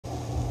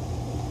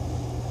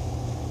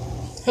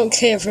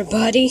Okay,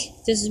 everybody.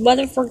 This is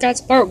Weather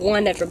Forecast Part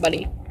 1,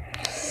 everybody.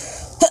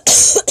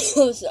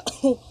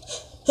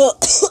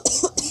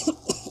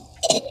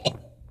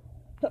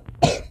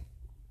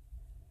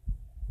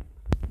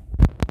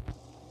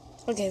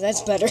 Okay,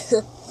 that's better.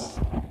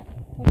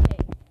 Okay,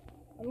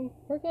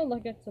 we're gonna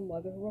look at some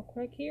weather real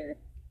quick here.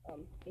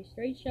 A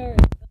straight shower.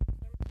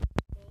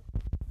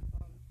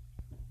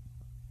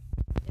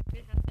 It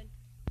could happen.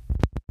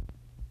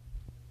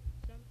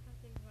 Some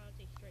passing clouds,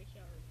 a straight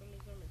shower.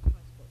 Thunderstorm is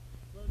possible.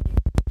 Low near.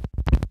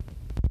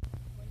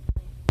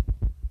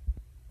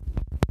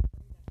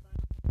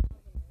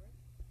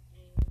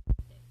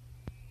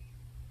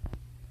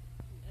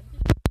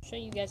 Show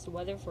you guys the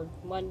weather for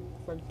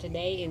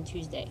today and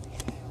Tuesday.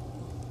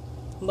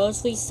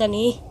 Mostly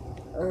sunny,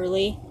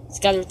 early,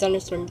 scattered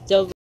thunderstorms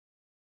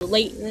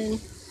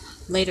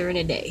later in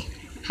the day.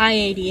 High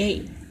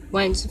 88,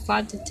 winds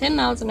 5 to 10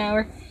 miles an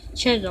hour,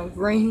 chance of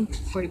rain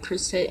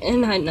 40%,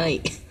 and at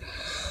night.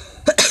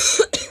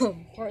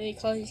 Partly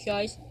cloudy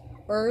skies,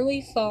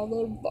 early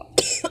followed by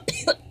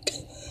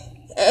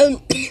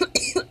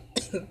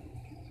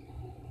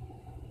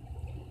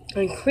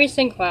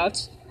increasing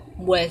clouds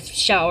with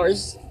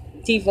showers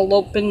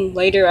developing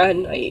later at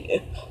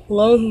night.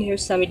 Low near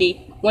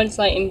 70, winds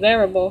light and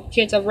variable,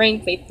 chance of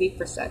rain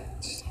 50%.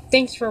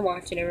 Thanks for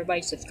watching,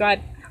 everybody. Subscribe.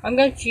 I'm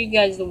going to show you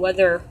guys the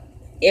weather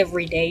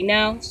every day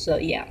now, so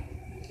yeah.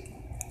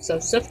 So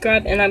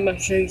subscribe, and I'm going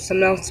to show you some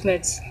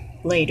announcements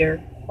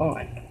later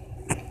on.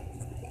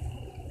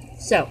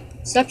 So,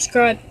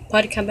 subscribe,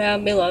 put a comment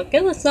down below,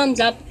 give a thumbs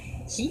up.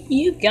 See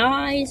you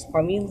guys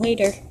from me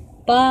later.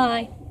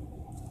 Bye.